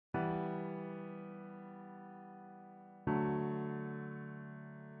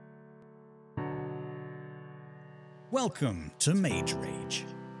Welcome to Mage Rage.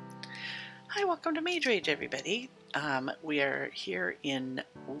 Hi, welcome to Mage Rage, everybody. We are here in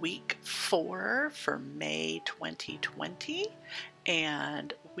week 4 for May 2020,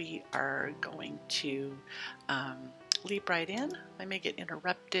 and we are going to leap right in. I may get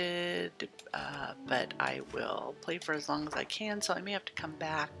interrupted, but I will play for as long as I can, so I may have to come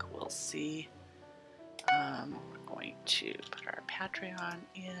back. We'll see. We're going to put our Patreon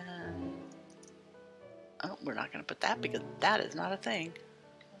in. Oh, we're not going to put that because that is not a thing.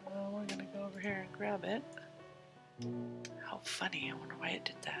 We're going to go over here and grab it. How funny. I wonder why it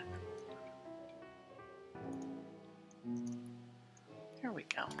did that. Here we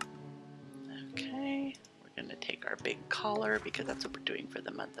go. Okay. We're going to take our big collar because that's what we're doing for the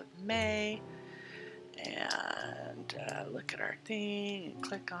month of May. And look at our thing and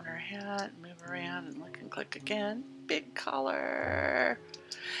click on our hat, move around and look and click again. Big collar.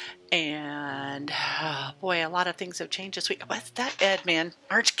 And oh boy, a lot of things have changed this week. What's that, Ed, man?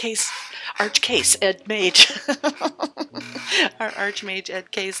 ArchCase Ed Mage. Our ArchMage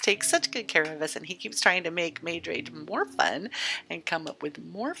EddCase takes such good care of us, and he keeps trying to make Mage Rage more fun and come up with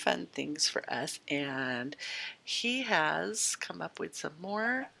more fun things for us. And he has come up with some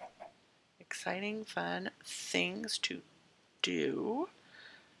more exciting, fun things to do.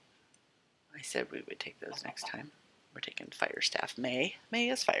 I said we would take those next time. We're taking Firestaff May. May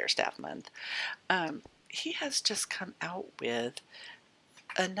is Firestaff month. He has just come out with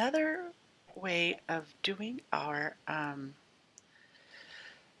another way of doing our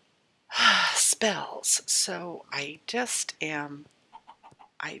spells. So I just am,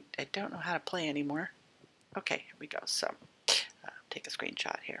 I don't know how to play anymore. Okay, here we go. So take a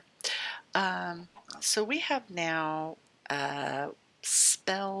screenshot here. So we have now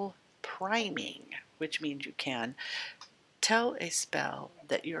spell priming, which means you can tell a spell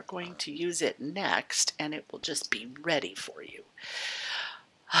that you're going to use it next and it will just be ready for you.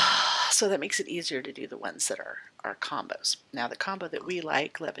 So that makes it easier to do the ones that are combos. Now the combo that we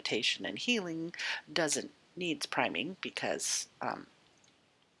like, levitation and healing, needs priming because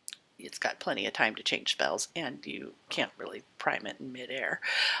it's got plenty of time to change spells and you can't really prime it in midair.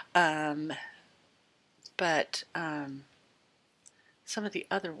 But some of the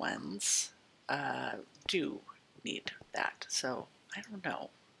other ones do need that. So I don't know.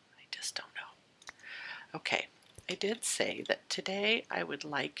 I just don't know. Okay, I did say that today I would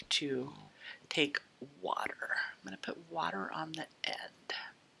like to take water. I'm going to put water on the end.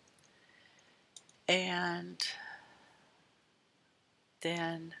 And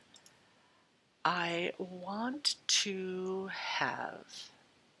then I want to have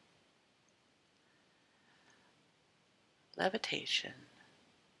levitation.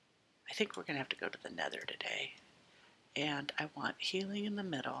 I think we're going to have to go to the nether today. And I want healing in the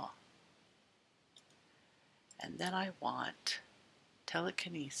middle. And then I want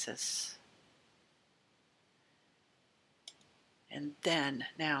telekinesis. And then,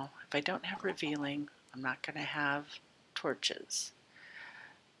 now, if I don't have revealing, I'm not going to have torches.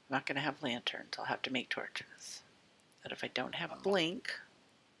 I'm not going to have lanterns. I'll have to make torches. But if I don't have blink,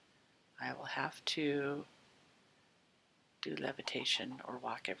 I will have to do levitation or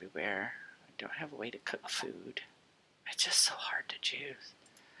walk everywhere. I don't have a way to cook food. It's just so hard to choose.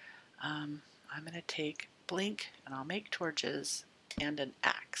 I'm going to take blink and I'll make torches and an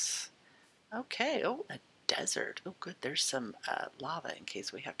axe. Okay, oh, a desert. Oh good, there's some lava in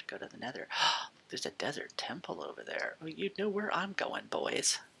case we have to go to the nether. There's a desert temple over there. Oh, you know where I'm going,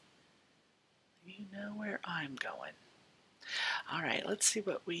 boys. You know where I'm going. Alright, let's see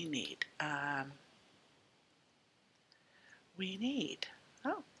what we need. We need,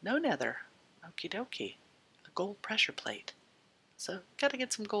 oh, no nether. Okie dokie. A gold pressure plate. So, gotta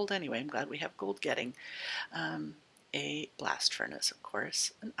get some gold anyway. I'm glad we have gold getting. A blast furnace, of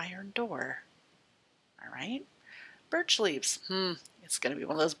course. An iron door. Alright. Birch leaves. It's gonna be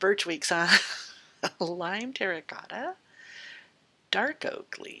one of those birch weeks, huh? Lime terracotta. Dark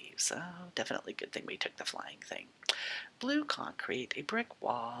oak leaves. Oh, definitely good thing we took the flying thing. Blue concrete, a brick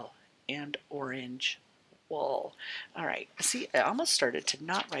wall, and orange wool. Alright, see, I almost started to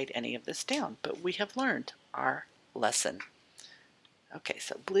not write any of this down, but we have learned our lesson. Okay,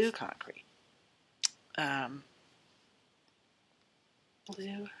 so blue concrete.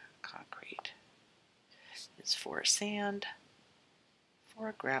 Blue concrete is for sand,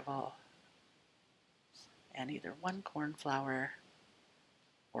 for gravel, and either one cornflower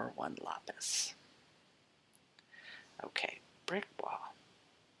or one lapis. Okay, brick wall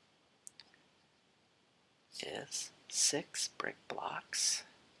is 6 brick blocks,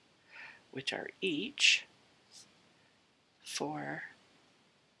 which are each 4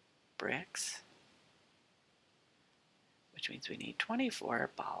 bricks which means we need 24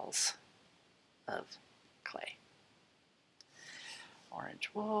 balls of clay.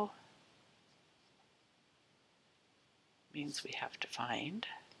 Orange wool means we have to find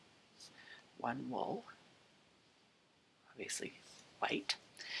one wool, obviously white,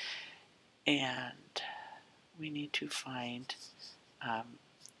 and we need to find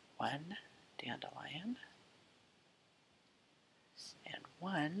one dandelion and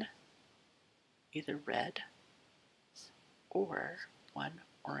one either red or one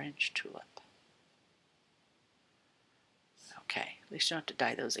orange tulip. Okay, at least you don't have to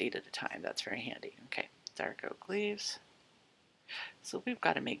dye those 8 at a time. That's very handy. Okay, dark oak leaves. So we've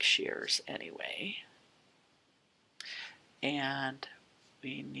got to make shears anyway. And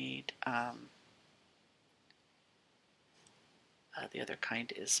we need, the other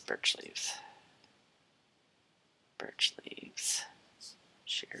kind is birch leaves. Birch leaves,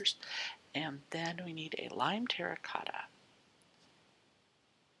 shears. And then we need a lime terracotta,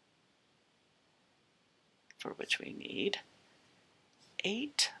 for which we need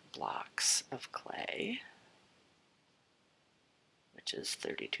 8 blocks of clay, which is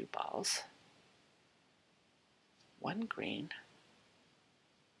 32 balls, 1 green,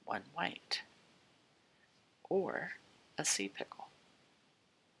 1 white, or a sea pickle.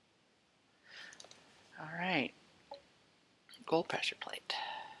 All right, gold pressure plate.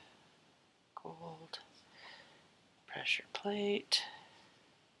 Gold pressure plate.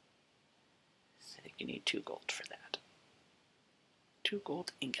 I think you need 2 gold for that. 2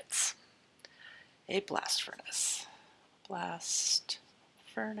 gold ingots. A blast furnace. Blast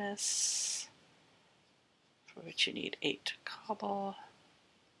furnace, for which you need 8 cobble,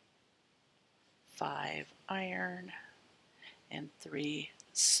 5 iron, and 3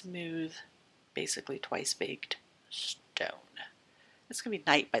 smooth, basically twice baked stone. It's going to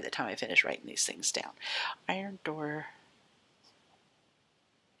be night by the time I finish writing these things down. Iron door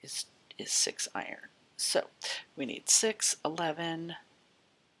is 6 iron. So we need 6, 11,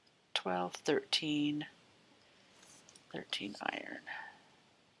 12, 13 iron.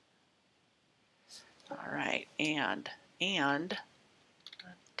 All right, and dang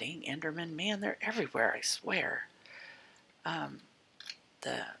Enderman, man, they're everywhere, I swear. I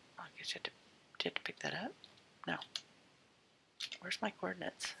guess you have to pick that up? No. Where's my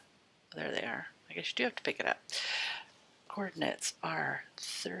coordinates? Oh, there they are. I guess you do have to pick it up. Coordinates are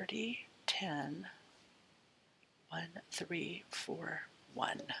 30, 10, 1, 3, 4,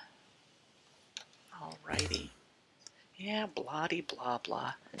 1. Alrighty. Yeah, bloody blah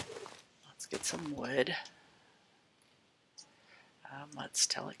blah. Let's get some wood. Let's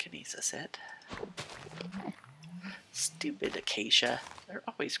telekinesis it. Stupid acacia. They're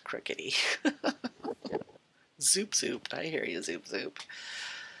always crookedy. Zoop zoop. I hear you, zoop zoop.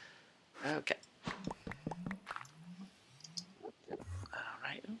 Okay.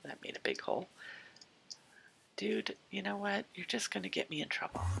 Alright. Ooh, that made a big hole. Dude, you know what? You're just going to get me in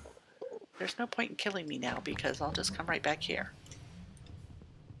trouble. There's no point in killing me now because I'll just come right back here.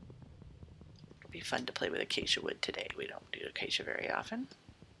 It'll be fun to play with acacia wood today. We don't do acacia very often.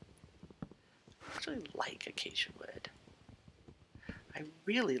 I actually like acacia wood. I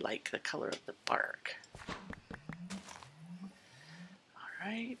really like the color of the bark.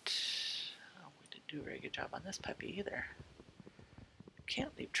 Alright. Oh, we didn't do a very good job on this puppy either.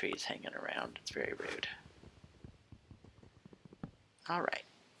 Can't leave trees hanging around. It's very rude. Alright.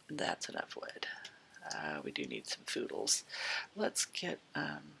 That's enough wood. We do need some foodles. Let's get,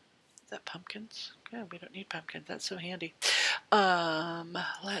 is that pumpkins? Yeah, we don't need pumpkins. That's so handy.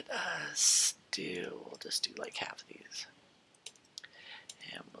 Let us we'll just do like half of these.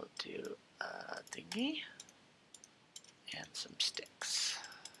 And we'll do a thingy and some sticks.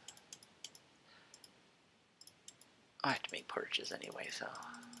 I have to make porches anyway, so.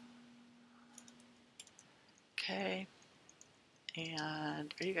 Okay.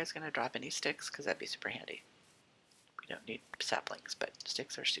 And are you guys going to drop any sticks? Because that'd be super handy. We don't need saplings, but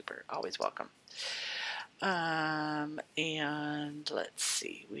sticks are super, always welcome. And let's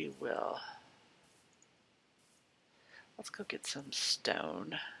see, let's go get some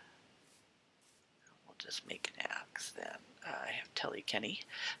stone. We'll just make an axe then. I have Telly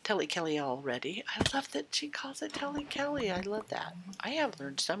Kelly already. I love that she calls it Telly Kelly. I love that. I have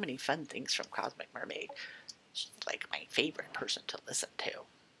learned so many fun things from CosmicMermaid. She's like my favorite person to listen to.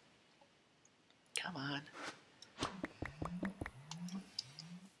 Come on.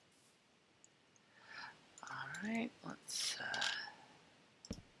 Alright, let's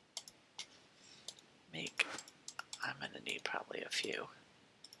I'm going to need probably a few.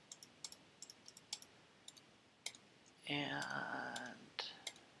 And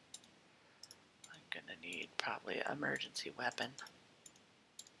I'm going to need probably an emergency weapon.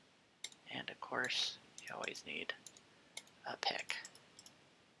 And of course, you always need a pick.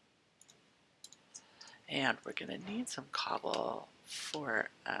 And we're going to need some cobble for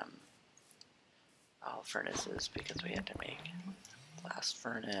all furnaces because we had to make glass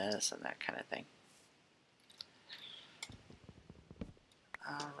furnace and that kind of thing.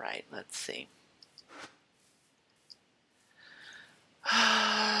 Alright, let's see.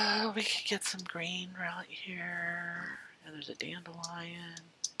 We could get some green right here. And there's a dandelion.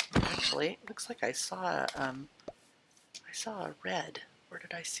 Actually, it looks like I saw a red. Where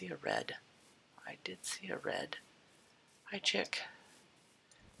did I see a red? I did see a red. Hi, chick.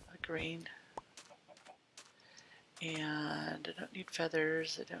 A green. And I don't need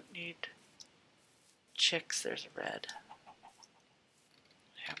feathers. I don't need chicks. There's a red.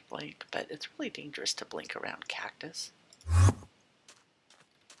 I have blink, but it's really dangerous to blink around cactus.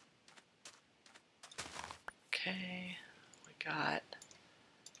 Okay, we got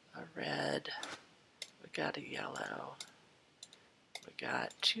a red. We got a yellow. We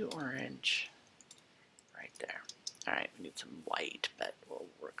got 2 orange right there. All right, we need some white, but we'll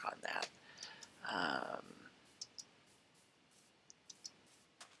work on that.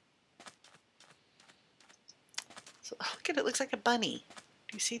 So look at it, looks like a bunny.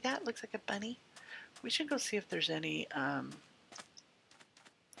 Do you see that? Looks like a bunny. We should go see if there's any, I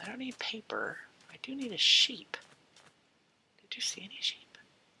don't need paper. I do need a sheep. Did you see any sheep?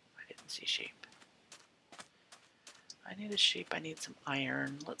 I didn't see sheep. I need a sheep. I need some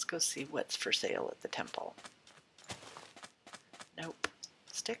iron. Let's go see what's for sale at the temple. Nope.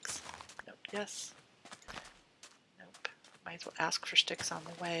 Sticks? Nope. Yes. Nope. Might as well ask for sticks on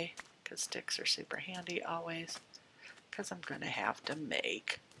the way because sticks are super handy always because I'm going to have to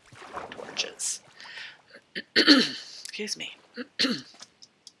make torches. Excuse me.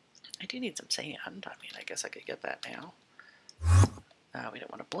 I do need some sand. I mean, I guess I could get that now. We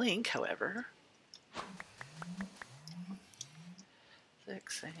don't want to blink, however.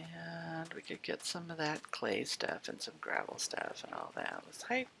 6 sand. We could get some of that clay stuff and some gravel stuff and all that.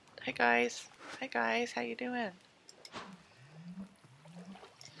 Hi guys. Hi guys. How you doing?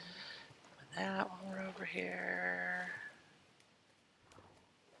 With that while we're over here,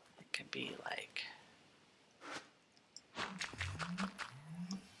 it can be like.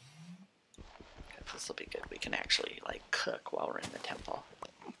 This will be good. We can actually like cook while we're in the temple.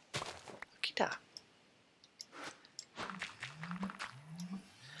 Kita.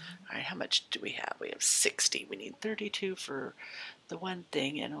 Alright, how much do we have? We have 60. We need 32 for the one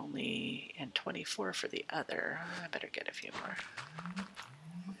thing and 24 for the other. I better get a few more.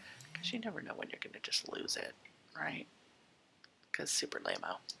 Because you never know when you're going to just lose it, right? Because super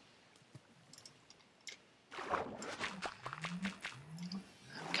lame-o.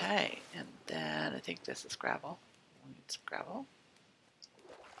 Okay, and then I think this is gravel. We need some gravel.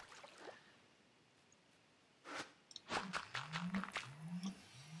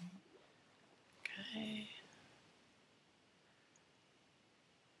 Okay.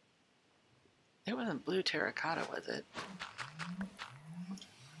 It wasn't blue terracotta, was it?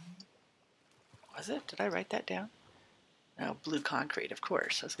 Was it? Did I write that down? No, blue concrete, of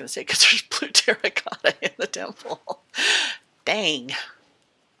course. I was going to say, because there's blue terracotta in the temple. Dang.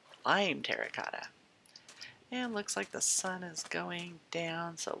 Lime terracotta. And looks like the sun is going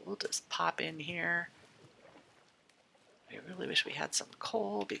down, so we'll just pop in here. I really wish we had some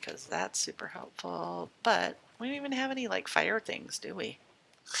coal because that's super helpful, but we don't even have any like fire things, do we?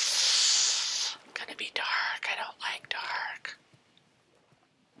 It's gonna be dark. I don't like dark.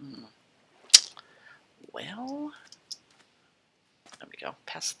 Well, there we go.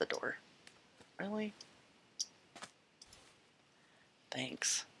 Past the door. Really?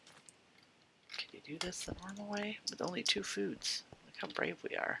 Thanks. Can you do this the normal way? With only 2 foods. Look how brave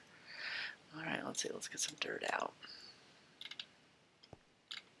we are. Alright, let's see. Let's get some dirt out.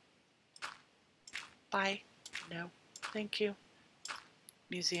 Bye. No. Thank you.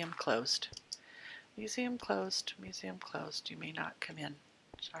 Museum closed. Museum closed. Museum closed. You may not come in.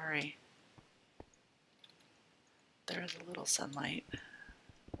 Sorry. There's a little sunlight.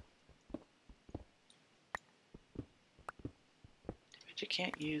 But you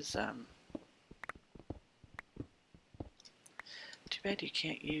can't use, too bad you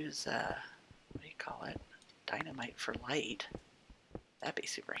can't use, what do you call it? Dynamite for light. That'd be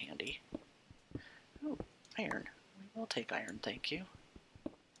super handy. Oh, iron. We will take iron, thank you.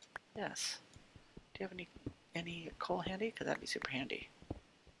 Yes. Do you have any coal handy? Because that'd be super handy.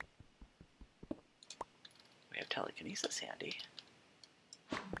 We have telekinesis handy.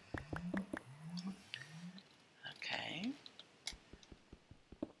 Okay.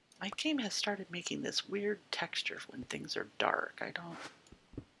 My game has started making this weird texture when things are dark. I don't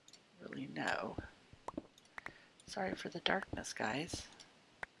really know. Sorry for the darkness, guys.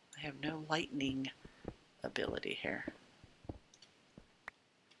 I have no lightning ability here.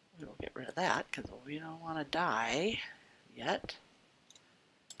 We will get rid of that because we don't want to die yet.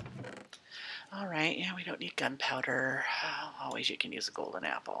 Alright, yeah, we don't need gunpowder. Always you can use a golden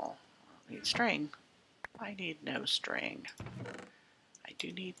apple. I need string. I need no string. I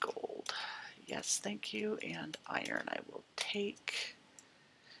do need gold. Yes, thank you. And iron I will take.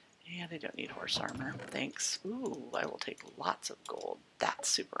 And I don't need horse armor. Thanks. Ooh, I will take lots of gold. That's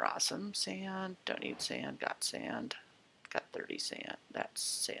super awesome. Sand. Don't need sand. Got sand. Got 30 sand. That's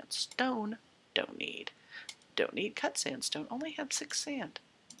sandstone. Don't need. Don't need cut sandstone. Only have 6 sand.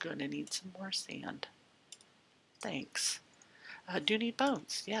 Gonna need some more sand. Thanks. Do need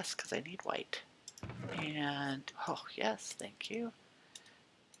bones. Yes, because I need white. And, oh, yes, thank you.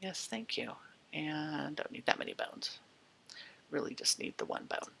 Yes, thank you. And don't need that many bones. Really just need the 1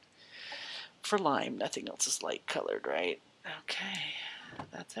 bone. For lime, nothing else is light colored, right? Okay,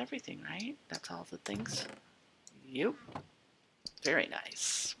 that's everything, right? That's all the things. Yep. Very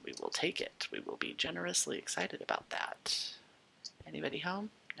nice. We will take it. We will be generously excited about that. Anybody home?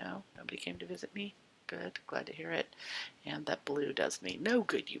 No? Nobody came to visit me? Good. Glad to hear it. And that blue does me no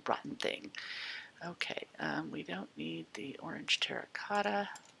good, you rotten thing. Okay, we don't need the orange terracotta.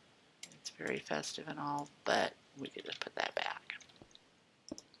 It's very festive and all, but we could just put that back.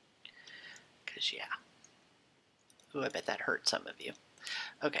 Because, yeah. Ooh, I bet that hurt some of you.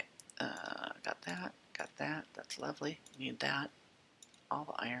 Okay, got that, got that. That's lovely. Need that. All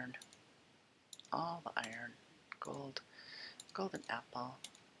the iron. All the iron. Gold. Golden apple.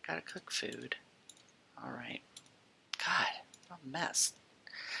 Gotta cook food. Alright. God, a mess.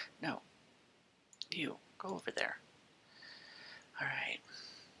 No. You, go over there. Alright.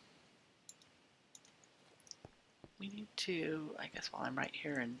 We need to, I guess while I'm right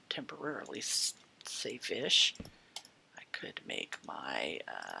here and temporarily safe-ish, I could make my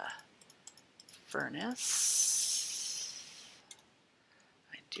furnace.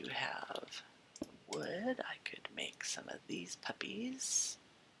 I do have wood. I could make some of these puppies.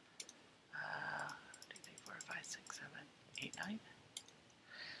 2, 3, 4, 5, 6, 7, 8, 9.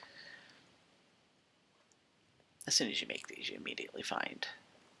 As soon as you make these, you immediately find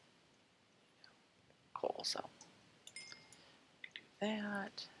coal, so do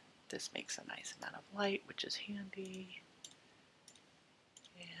that. This makes a nice amount of light, which is handy.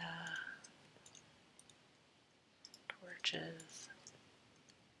 Yeah. Torches.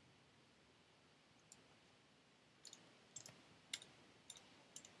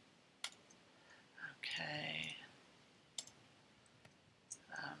 Okay.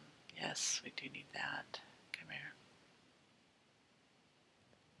 Yes, we do need that. Come here.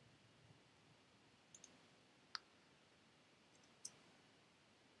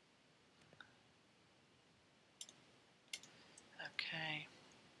 Okay.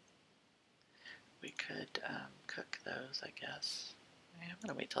 We could cook those, I guess. Yeah, I'm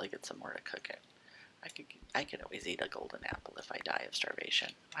gonna wait till I get some more to cook it. I could always eat a golden apple if I die of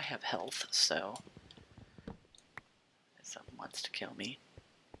starvation. I have health, so if someone wants to kill me.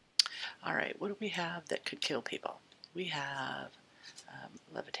 All right, what do we have that could kill people? We have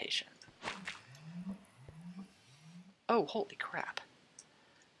levitation. Oh, holy crap!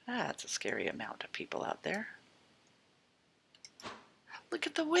 That's a scary amount of people out there. Look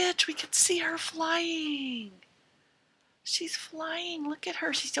at the witch. We can see her flying. She's flying. Look at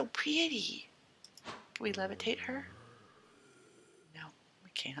her. She's so pretty. Can we levitate her? No, we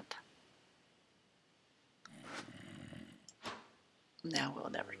can't. Now we'll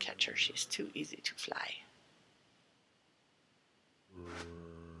never catch her. She's too easy to fly.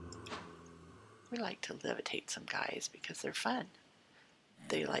 We like to levitate some guys because they're fun.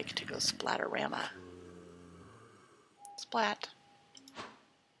 They like to go splatterama. Splat.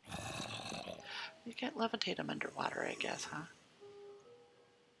 You can't levitate them underwater, I guess, huh?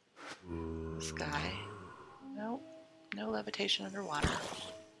 This guy. Nope. No levitation underwater.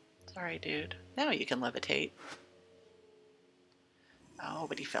 Sorry, dude. Now you can levitate. Oh,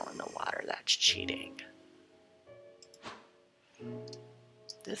 but he fell in the water. That's cheating.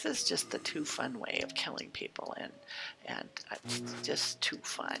 This is just the too fun way of killing people, and it's just too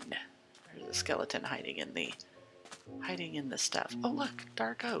fun. There's a skeleton hiding in the stuff. Oh look,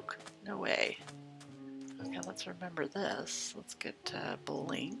 dark oak. No way. Okay, let's remember this. Let's get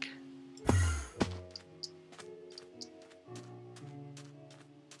Blink.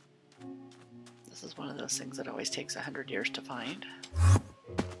 This is one of those things that always takes 100 years to find.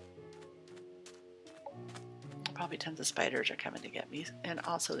 Probably tons of spiders are coming to get me. And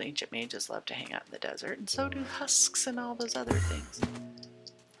also the ancient mages love to hang out in the desert. And so do husks and all those other things.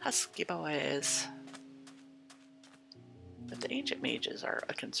 Husky boys. But the ancient mages are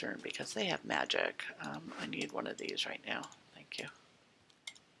a concern because they have magic. I need one of these right now. Thank you.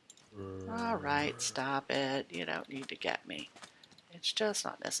 Alright, stop it. You don't need to get me. It's just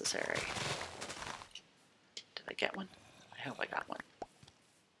not necessary. Did I get one? I hope I got one.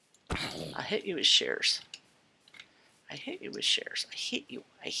 I'll hit you with shares. I hit you with shares. I hit you.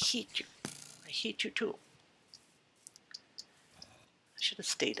 I hate you. I hate you too. I should have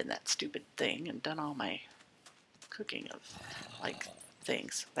stayed in that stupid thing and done all my cooking of, like,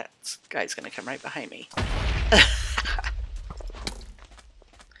 things. That guy's gonna come right behind me.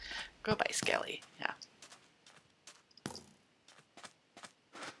 Goodbye, Skelly. Yeah.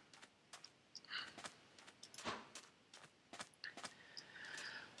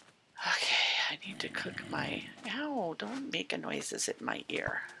 Okay, I need to cook my... Ow, don't make a noises in my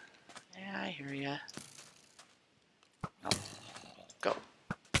ear. Yeah, I hear ya. No. Go.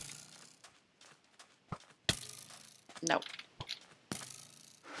 No.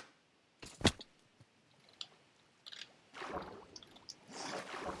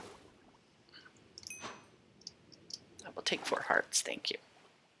 I will take 4 hearts, thank you.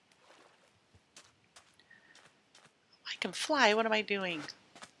 I can fly, what am I doing?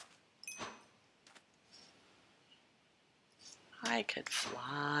 I could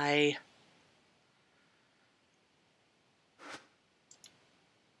fly.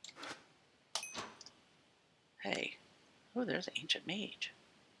 Hey. Oh, there's an ancient mage.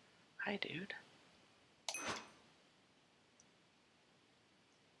 Hi, dude.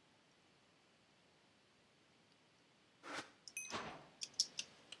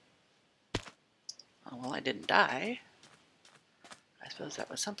 Oh, well, I didn't die. I suppose that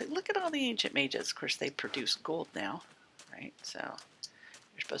was something. Look at all the ancient mages. Of course, they produce gold now, right? So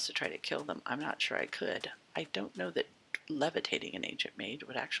you're supposed to try to kill them. I'm not sure I could. I don't know that levitating an ancient mage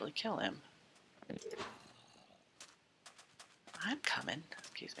would actually kill him. I'm coming.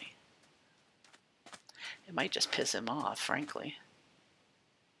 Excuse me. It might just piss him off, frankly.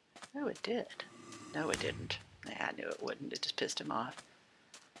 No, it did. No, it didn't. Nah, I knew it wouldn't. It just pissed him off.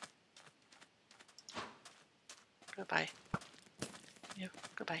 Goodbye. You.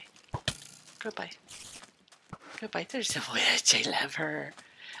 Goodbye. Goodbye. Goodbye. There's the witch. I love her.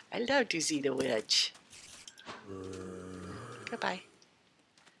 I love to see the witch. Goodbye.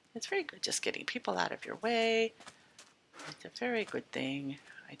 It's very good just getting people out of your way. It's a very good thing.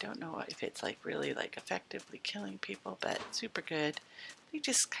 I don't know if it's like really like effectively killing people, but super good. They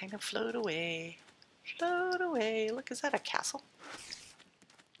just kind of float away. Float away. Look, is that a castle?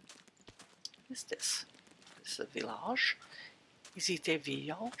 What is this? Is this a village? Is it a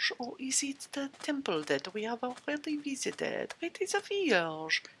village or is it the temple that we have already visited? It is a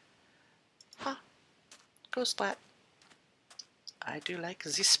village. Ah, go splat. I do like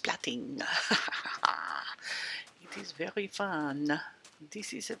this splatting. It is very fun.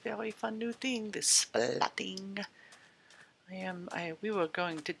 This is a very fun new thing, this splatting. We were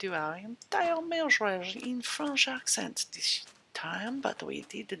going to do our entire Mage Rage in French accent this time, but we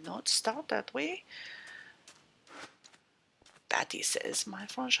did not start that way. Batty says my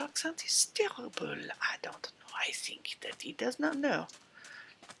French accent is terrible. I don't know. I think that he does not know.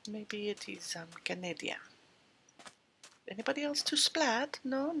 Maybe it is Canadian. Anybody else to splat?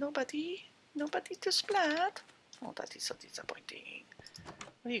 No, nobody? Nobody to splat? Oh, that is so disappointing.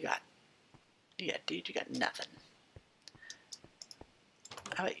 What do you got? Yeah, dude, you got nothing.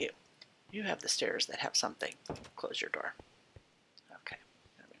 How about you? You have the stairs that have something. Close your door. Okay.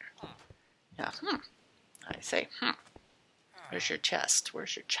 Yeah, I say, Where's your chest?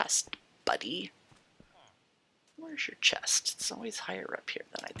 Where's your chest, buddy? Where's your chest? It's always higher up here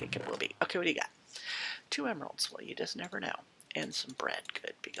than I think it will be. Okay, what do you got? 2 emeralds. Well, you just never know. And some bread.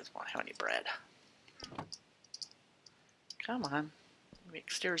 Good, because we don't have any bread. Come on.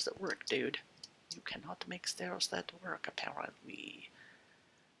 Make stairs that work, dude. You cannot make stairs that work, apparently.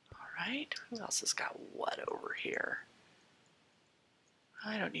 Alright, who else has got what over here?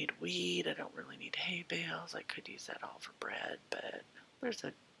 I don't need weed. I don't really need hay bales. I could use that all for bread, but there's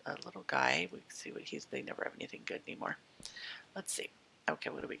a little guy. We can see what he's... They never have anything good anymore. Let's see. Okay,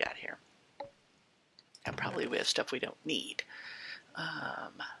 what do we got here? And probably we have stuff we don't need.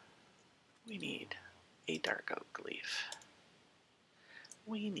 We need a dark oak leaf.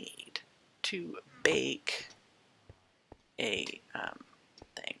 We need to bake a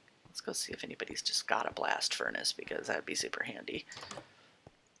thing. Let's go see if anybody's just got a blast furnace, because that'd be super handy.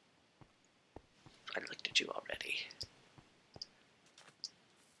 I looked at you already.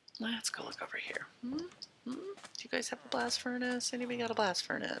 Let's go look over here. Do you guys have a blast furnace? Anybody got a blast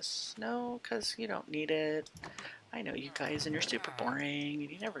furnace? No, because you don't need it. I know you guys, and you're super boring,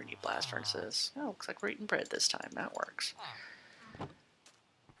 and you never need blast furnaces. Oh, looks like we're eating bread this time. That works.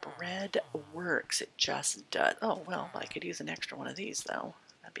 Bread works. It just does. Oh, well, I could use an extra one of these, though.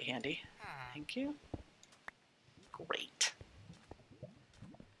 That'd be handy. Thank you. Great.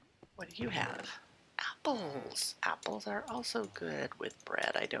 What do you have? Apples. Apples are also good with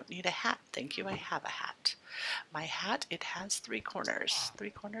bread. I don't need a hat. Thank you. I have a hat. My hat, it has 3 corners. 3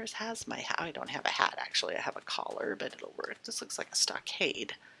 corners has my hat. I don't have a hat, actually. I have a collar, but it'll work. This looks like a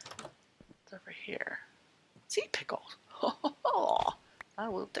stockade. It's over here. Sea pickles. I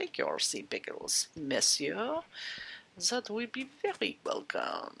will take your sea pickles, monsieur. That will be very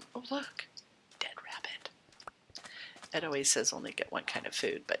welcome. Oh, look. Dead rabbit. It always says only get one kind of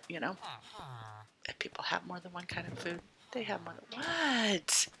food, but, you know, if people have more than one kind of food, they have more than...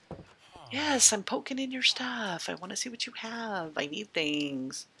 What? Yes, I'm poking in your stuff. I want to see what you have. I need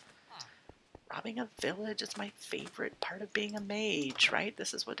things. Robbing a village is my favorite part of being a mage, right?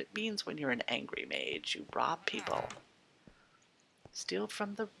 This is what it means when you're an angry mage. You rob people. Steal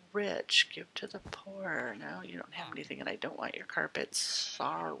from the rich. Give to the poor. No, you don't have anything, and I don't want your carpet.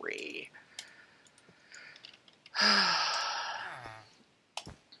 Sorry.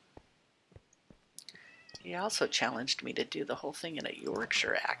 He also challenged me to do the whole thing in a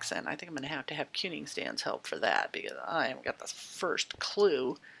Yorkshire accent. I think I'm going to have Cuning Stan's help for that, because I haven't got the first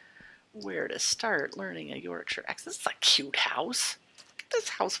clue where to start learning a Yorkshire accent. This is a cute house. Look at this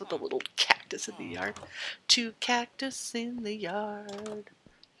house with a little cactus in the yard. 2 cactus in the yard.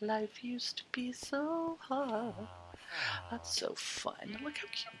 Life used to be so hard. That's so fun. Look how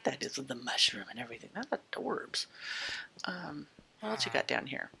cute that is with the mushroom and everything. That's adorbs. What else you got down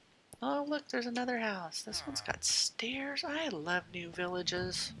here? Oh, look, there's another house. This one's got stairs. I love new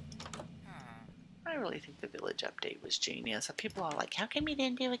villages. I really think the village update was genius. People are like, how come you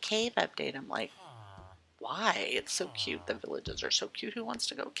didn't do a cave update? I'm like, why? It's so cute. The villages are so cute. Who wants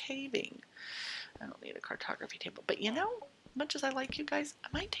to go caving? I don't need a cartography table. But you know, much as I like you guys, I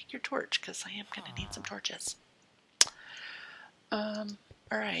might take your torch, because I am going to need some torches.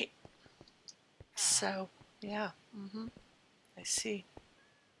 Alright. So, yeah. I see.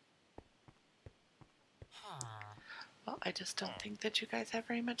 Well, I just don't think that you guys have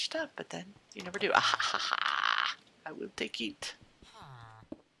very much stuff, but then you never do. Ah ha ha ha! I will take it.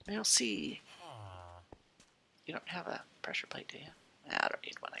 We'll see. You don't have a pressure plate, do you? I don't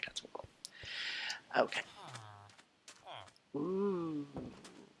need one. I got some gold. Okay. Ooh.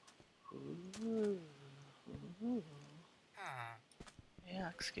 Ooh. Ooh. Yeah,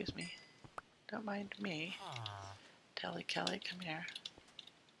 excuse me. Don't mind me. Telly Kelly, come here.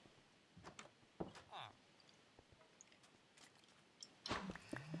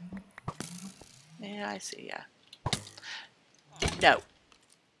 Yeah, I see ya. No.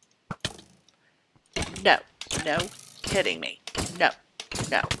 No. No kidding me. No.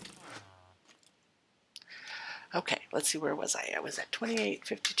 No. Okay, let's see, where was I? I was at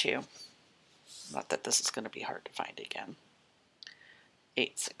 2852. Not that this is going to be hard to find again.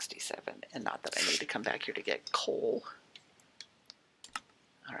 867, and not that I need to come back here to get coal.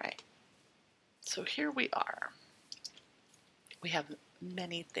 Alright, so here we are. We have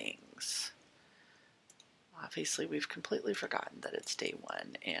many things. Obviously, we've completely forgotten that it's day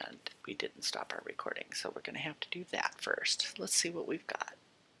 1 and we didn't stop our recording, so we're going to have to do that first. Let's see what we've got.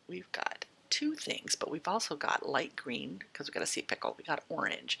 We've got 2 things, but we've also got light green, because we've got a sea pickle. We got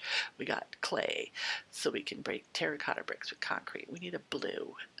orange. We got clay, so we can break terracotta bricks with concrete. We need a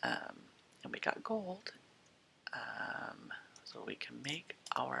blue, and we got gold, so we can make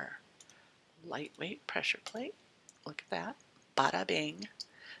our lightweight pressure plate. Look at that. Bada bing.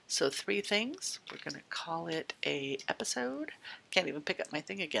 So 3 things. We're going to call it a episode. Can't even pick up my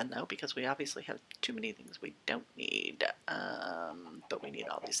thing again, though, because we obviously have too many things we don't need. But we need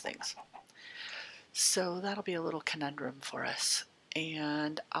all these things. So that'll be a little conundrum for us.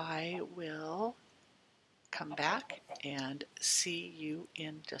 And I will come back and see you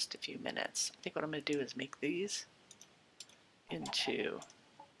in just a few minutes. I think what I'm going to do is make these into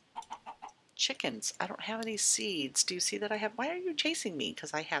chickens. I don't have any seeds. Do you see that I have? Why are you chasing me?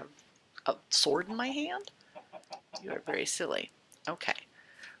 Because I have a sword in my hand? You are very silly. Okay.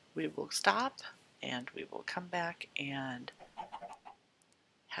 We will stop and we will come back and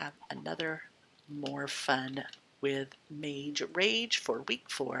have another more fun with Mage Rage for week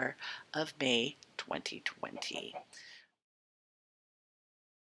 4 of May 2020.